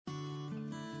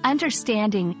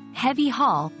Understanding Heavy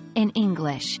Haul in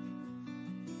English.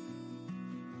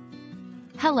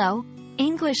 Hello,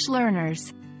 English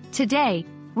learners. Today,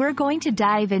 we're going to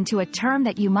dive into a term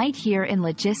that you might hear in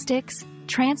logistics,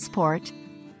 transport,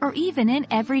 or even in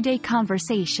everyday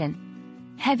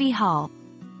conversation: heavy haul.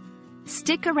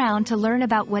 Stick around to learn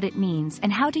about what it means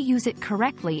and how to use it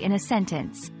correctly in a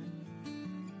sentence.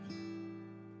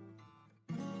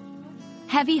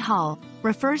 Heavy haul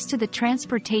refers to the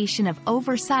transportation of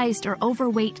oversized or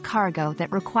overweight cargo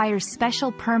that requires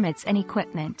special permits and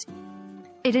equipment.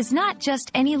 It is not just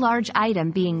any large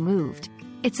item being moved.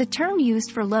 It's a term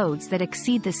used for loads that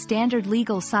exceed the standard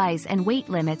legal size and weight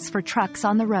limits for trucks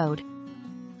on the road.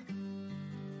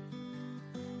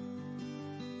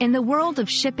 In the world of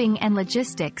shipping and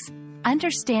logistics,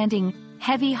 understanding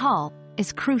heavy haul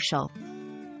is crucial.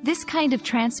 This kind of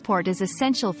transport is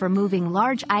essential for moving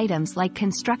large items like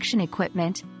construction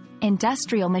equipment,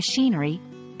 industrial machinery,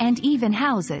 and even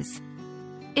houses.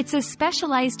 It's a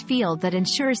specialized field that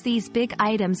ensures these big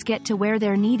items get to where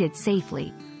they're needed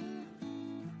safely.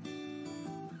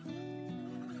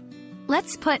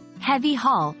 Let's put heavy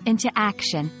haul into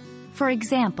action. For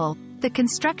example, the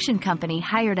construction company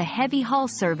hired a heavy haul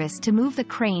service to move the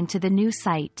crane to the new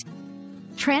site.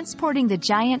 Transporting the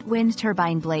giant wind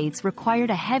turbine blades required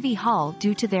a heavy haul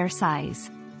due to their size.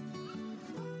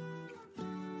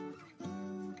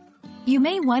 You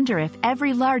may wonder if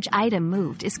every large item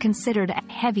moved is considered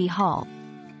a heavy haul.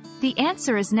 The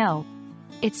answer is no.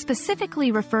 It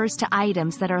specifically refers to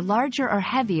items that are larger or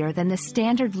heavier than the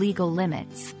standard legal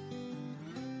limits.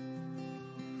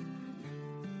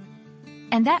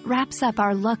 And that wraps up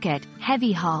our look at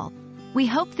heavy haul. We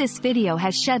hope this video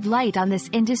has shed light on this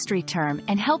industry term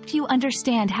and helped you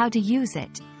understand how to use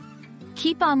it.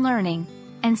 Keep on learning,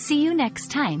 and see you next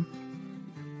time.